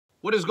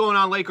What is going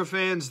on, Laker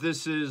fans?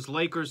 This is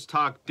Lakers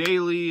Talk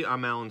Daily.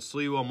 I'm Alan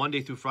Sliwa. Monday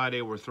through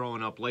Friday, we're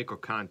throwing up Laker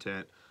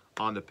content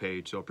on the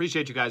page. So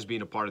appreciate you guys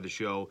being a part of the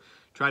show.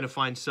 Trying to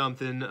find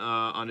something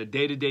on a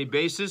day-to-day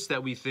basis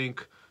that we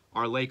think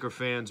our Laker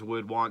fans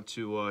would want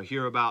to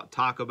hear about,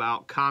 talk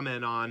about,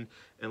 comment on,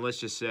 and let's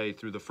just say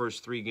through the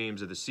first 3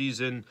 games of the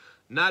season,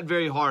 not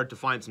very hard to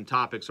find some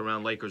topics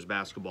around Lakers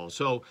basketball.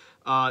 So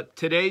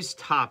today's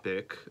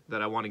topic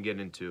that I want to get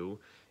into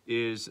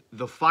is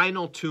the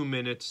final 2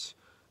 minutes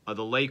of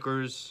the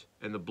Lakers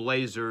and the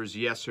Blazers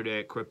yesterday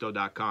at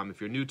Crypto.com. If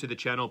you're new to the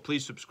channel,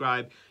 please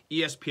subscribe.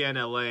 ESPN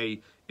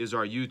LA is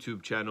our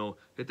YouTube channel.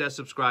 Hit that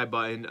subscribe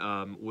button.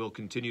 We'll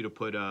continue to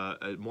put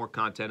more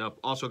content up.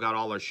 Also got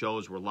all our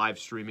shows. We're live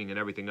streaming and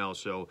everything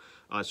else. So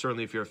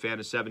certainly if you're a fan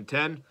of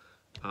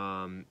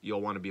 710,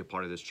 you'll want to be a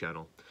part of this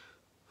channel.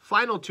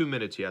 Final 2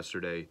 minutes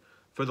yesterday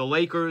for the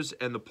Lakers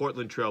and the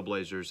Portland Trail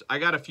Blazers. I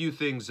got a few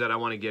things that I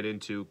want to get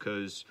into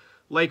because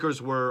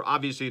Lakers were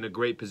obviously in a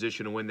great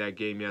position to win that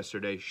game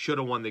yesterday. Should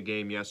have won the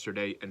game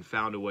yesterday and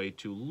found a way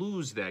to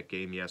lose that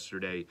game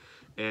yesterday.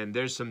 And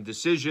there's some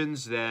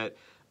decisions that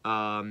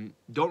don't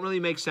really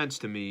make sense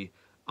to me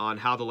on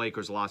how the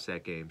Lakers lost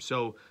that game.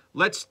 So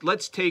let's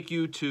take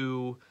you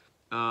to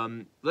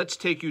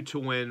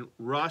when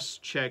Russ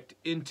checked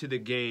into the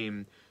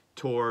game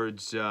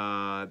towards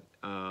about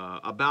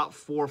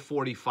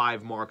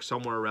 4:45 mark,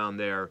 somewhere around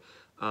there.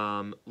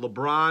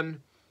 LeBron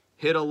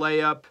hit a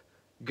layup,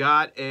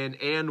 got an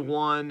and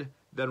one,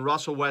 then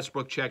Russell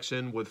Westbrook checks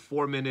in with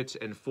 4 minutes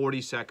and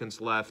 40 seconds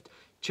left,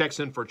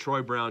 checks in for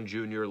Troy Brown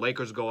Jr.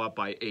 Lakers go up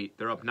by 8.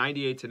 They're up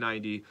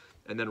 98-90,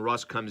 and then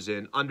Russ comes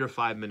in under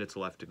 5 minutes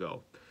left to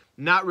go.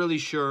 Not really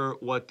sure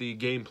what the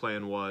game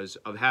plan was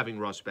of having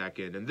Russ back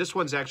in, and this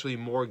one's actually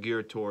more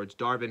geared towards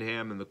Darvin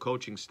Ham and the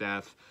coaching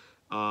staff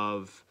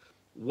of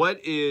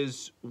what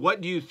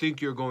do you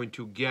think you're going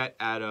to get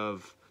out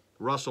of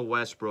Russell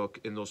Westbrook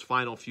in those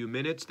final few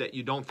minutes that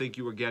you don't think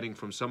you were getting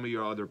from some of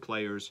your other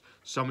players,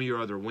 some of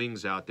your other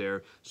wings out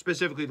there.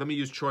 Specifically, let me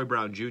use Troy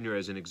Brown Jr.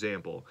 as an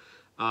example.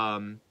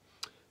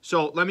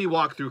 So let me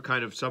walk through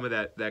kind of some of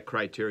that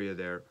criteria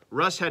there.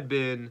 Russ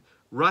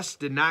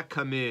did not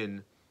come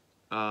in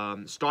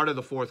start of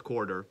the fourth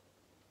quarter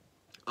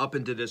up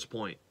into this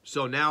point.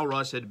 So now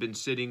Russ had been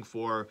sitting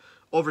for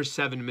over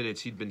 7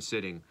 minutes. He'd been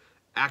sitting.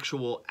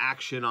 Actual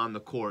action on the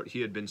court,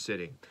 he had been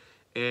sitting.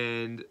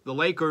 And the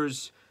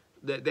Lakers,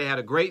 they had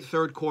a great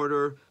third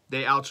quarter.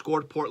 They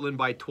outscored Portland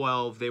by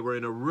 12. They were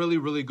in a really,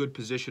 really good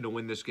position to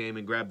win this game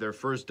and grab their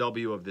first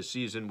W of the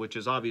season, which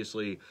is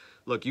obviously,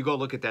 look, you go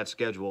look at that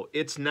schedule.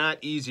 It's not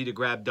easy to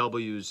grab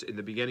Ws in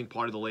the beginning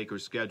part of the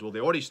Lakers' schedule. They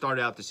already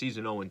started out the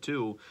season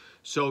 0-2,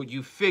 so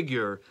you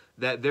figure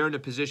that they're in a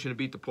position to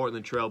beat the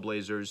Portland Trail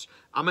Blazers.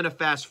 I'm going to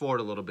fast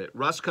forward a little bit.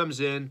 Russ comes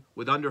in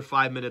with under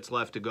 5 minutes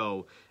left to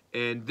go.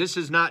 And this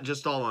is not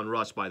just all on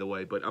Russ, by the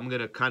way, but I'm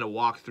going to kind of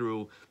walk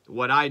through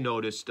what I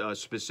noticed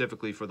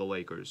specifically for the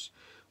Lakers.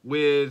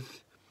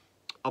 With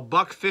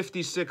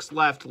 $1:56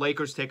 left,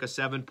 Lakers take a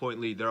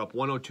 7-point lead. They're up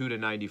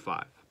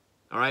 102-95.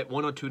 All right,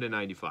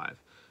 102-95.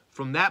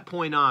 From that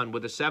point on,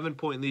 with a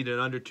 7-point lead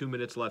and under 2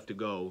 minutes left to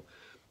go,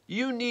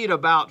 you need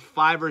about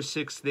 5 or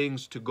 6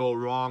 things to go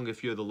wrong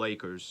if you're the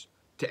Lakers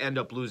to end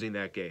up losing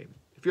that game.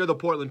 If you're the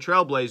Portland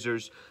Trail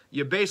Blazers,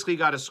 you basically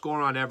got to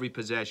score on every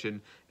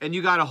possession, and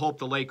you got to hope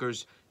the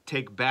Lakers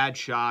take bad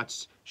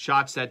shots,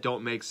 shots that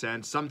don't make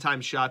sense,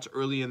 sometimes shots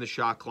early in the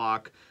shot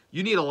clock.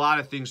 You need a lot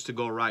of things to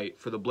go right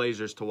for the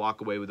Blazers to walk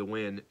away with a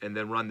win and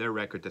then run their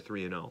record to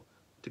 3-0.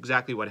 It's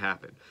exactly what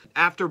happened.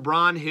 After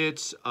Bron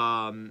hits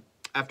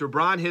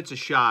a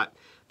shot,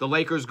 the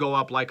Lakers go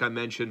up, like I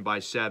mentioned, by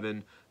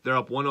 7. They're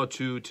up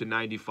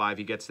 102-95.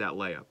 He gets that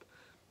layup.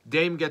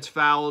 Dame gets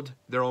fouled.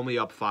 They're only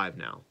up 5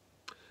 now.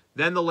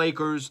 Then the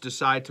Lakers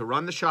decide to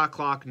run the shot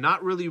clock,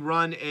 not really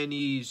run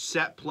any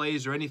set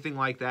plays or anything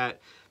like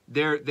that.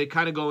 They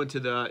kind of go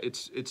into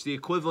it's the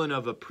equivalent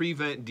of a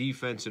prevent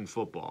defense in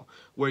football,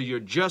 where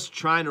you're just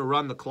trying to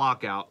run the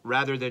clock out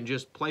rather than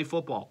just play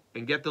football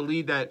and get the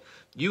lead that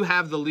you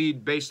have the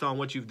lead based on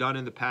what you've done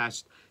in the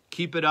past.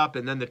 Keep it up,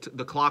 and then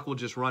the clock will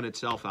just run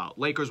itself out.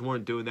 Lakers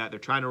weren't doing that. They're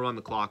trying to run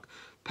the clock.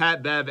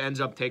 Pat Bev ends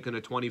up taking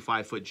a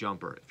 25-foot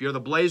jumper. If you're the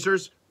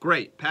Blazers,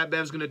 great. Pat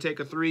Bev's going to take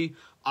a 3.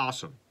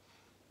 Awesome.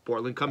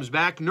 Portland comes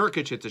back.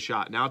 Nurkic hits a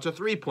shot. Now it's a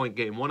 3-point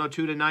game,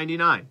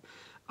 102-99.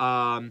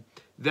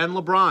 Then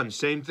LeBron,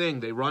 same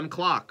thing. They run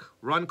clock,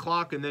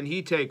 and then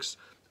he takes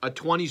a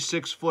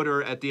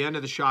 26-footer at the end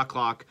of the shot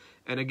clock.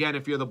 And again,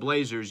 if you're the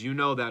Blazers, you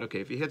know that,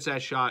 okay, if he hits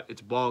that shot,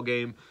 it's ball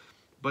game.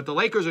 But the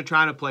Lakers are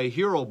trying to play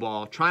hero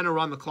ball, trying to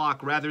run the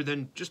clock rather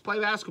than just play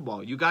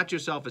basketball. You got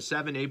yourself a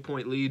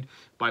 7-8-point lead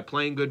by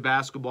playing good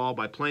basketball,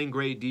 by playing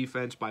great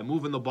defense, by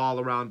moving the ball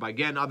around, by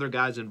getting other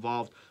guys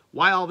involved.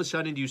 Why all of a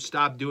sudden do you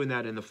stop doing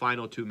that in the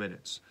final 2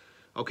 minutes?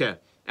 Okay,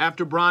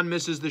 after Bron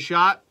misses the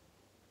shot,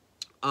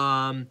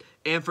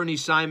 Anthony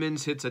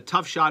Simons hits a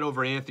tough shot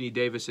over Anthony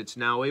Davis. It's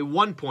now a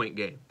 1-point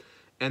game.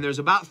 And there's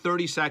about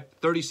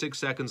 36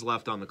 seconds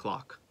left on the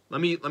clock.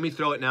 Let me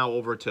throw it now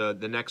over to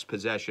the next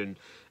possession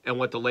and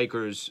what the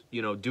Lakers,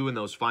 do in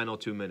those final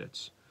 2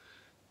 minutes.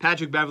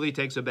 Patrick Beverley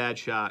takes a bad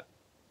shot.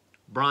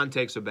 Bron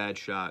takes a bad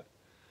shot.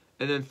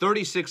 And then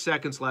 36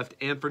 seconds left,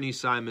 Anthony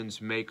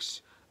Simons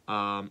makes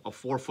a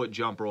 4-foot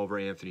jumper over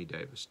Anthony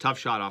Davis. Tough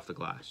shot off the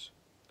glass.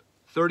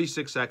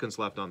 36 seconds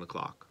left on the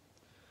clock.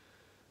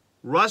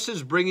 Russ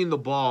is bringing the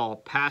ball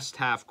past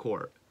half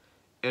court.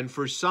 And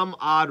for some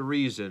odd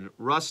reason,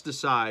 Russ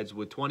decides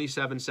with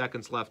 27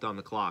 seconds left on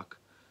the clock,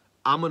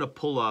 I'm going to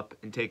pull up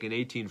and take an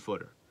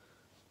 18-footer.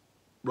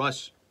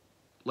 Russ,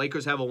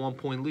 Lakers have a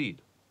 1-point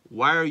lead.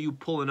 Why are you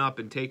pulling up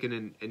and taking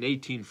an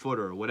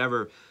 18-footer or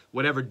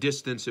whatever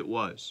distance it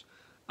was?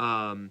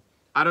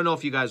 I don't know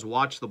if you guys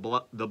watched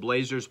the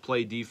Blazers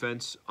play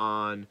defense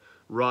on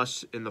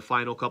Russ in the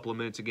final couple of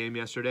minutes of game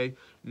yesterday.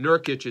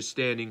 Nurkic is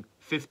standing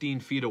 15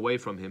 feet away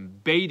from him,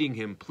 baiting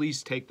him,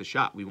 please take the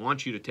shot. We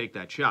want you to take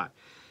that shot.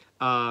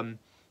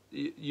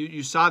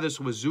 You saw this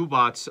with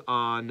Zubats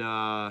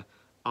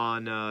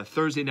on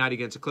Thursday night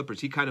against the Clippers.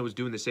 He kind of was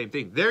doing the same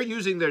thing. They're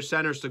using their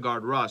centers to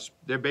guard Russ.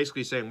 They're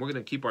basically saying, we're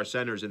going to keep our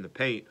centers in the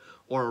paint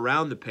or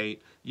around the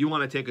paint. You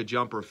want to take a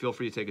jumper, feel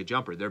free to take a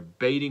jumper. They're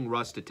baiting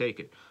Russ to take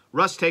it.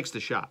 Russ takes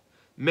the shot.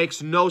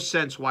 Makes no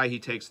sense why he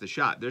takes the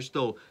shot. There's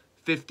still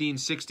 15,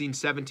 16,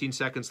 17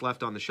 seconds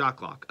left on the shot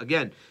clock.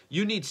 Again,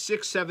 you need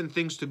 6, 7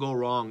 things to go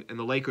wrong, and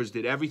the Lakers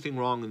did everything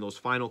wrong in those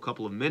final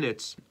couple of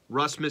minutes.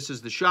 Russ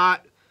misses the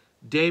shot.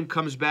 Dame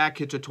comes back,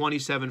 hits a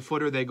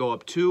 27-footer. They go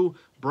up 2.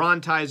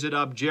 Bron ties it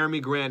up. Jeremy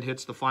Grant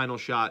hits the final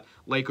shot.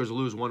 Lakers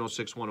lose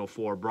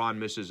 106-104. Bron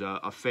misses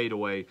a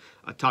fadeaway,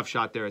 a tough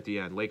shot there at the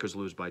end. Lakers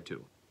lose by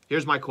 2.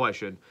 Here's my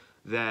question,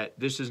 that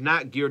this is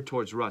not geared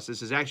towards Russ.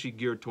 This is actually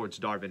geared towards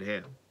Darvin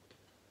Ham.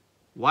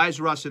 Why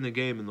is Russ in the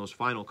game in those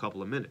final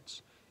couple of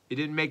minutes? It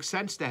didn't make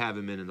sense to have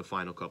him in the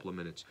final couple of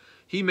minutes.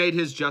 He made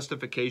his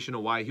justification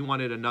of why he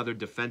wanted another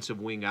defensive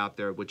wing out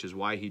there, which is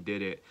why he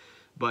did it.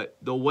 But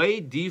the way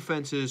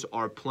defenses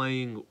are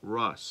playing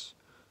Russ,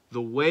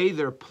 the way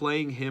they're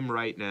playing him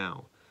right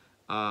now,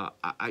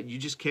 you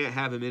just can't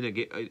have him in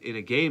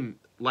a game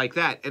like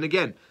that. And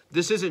again,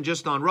 this isn't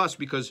just on Russ,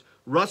 because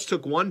Russ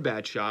took one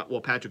bad shot.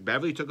 Well, Patrick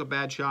Beverley took a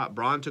bad shot.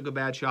 Bron took a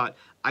bad shot.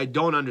 I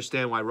don't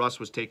understand why Russ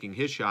was taking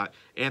his shot.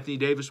 Anthony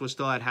Davis was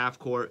still at half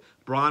court.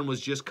 Bron was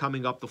just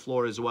coming up the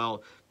floor as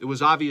well. It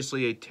was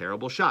obviously a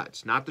terrible shot.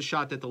 It's not the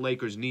shot that the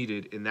Lakers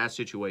needed in that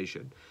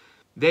situation.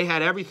 They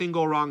had everything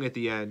go wrong at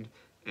the end,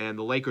 and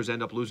the Lakers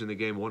end up losing the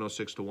game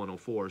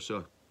 106-104.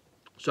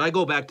 So I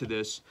go back to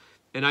this,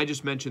 and I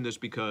just mentioned this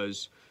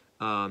because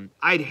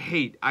I'd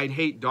hate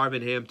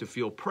Darvin Ham to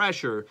feel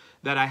pressure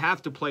that I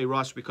have to play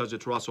Russ because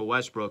it's Russell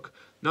Westbrook.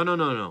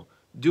 No.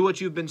 Do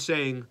what you've been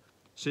saying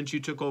since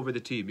you took over the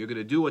team. You're going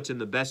to do what's in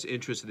the best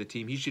interest of the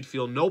team. He should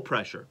feel no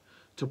pressure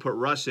to put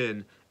Russ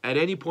in at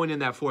any point in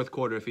that fourth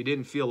quarter if he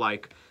didn't feel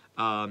like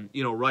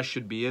Russ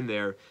should be in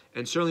there.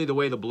 And certainly the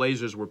way the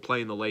Blazers were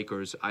playing the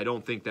Lakers, I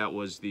don't think that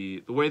was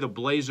the way the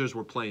Blazers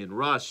were playing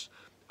Russ,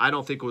 I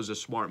don't think it was a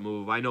smart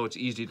move. I know it's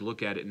easy to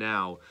look at it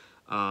now.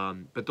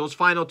 But those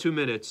final 2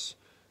 minutes,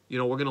 we're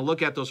going to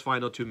look at those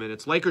final 2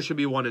 minutes. Lakers should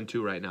be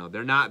 1-2 right now.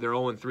 They're not. They're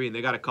 0-3, and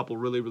they got a couple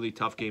really, really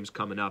tough games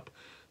coming up.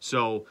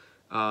 So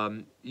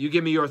you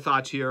give me your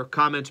thoughts here.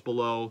 Comments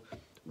below.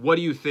 What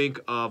do you think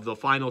of the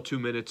final 2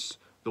 minutes,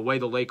 the way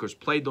the Lakers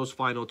played those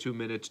final 2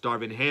 minutes,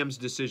 Darvin Ham's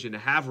decision to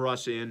have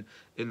Russ in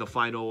the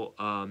final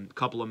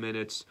couple of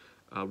minutes,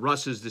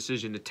 Russ's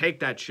decision to take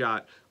that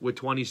shot with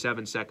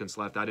 27 seconds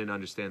left? I didn't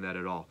understand that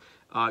at all.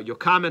 Your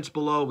comments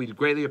below, we'd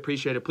greatly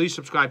appreciate it. Please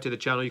subscribe to the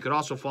channel. You could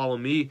also follow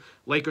me,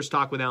 Lakers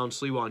Talk with Alan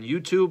Sliwa on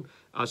YouTube.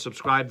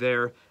 Subscribe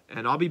there.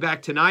 And I'll be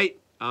back tonight.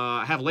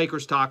 Have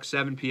Lakers Talk,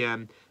 7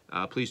 p.m.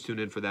 Please tune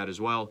in for that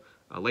as well.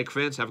 Laker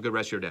fans, have a good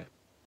rest of your day.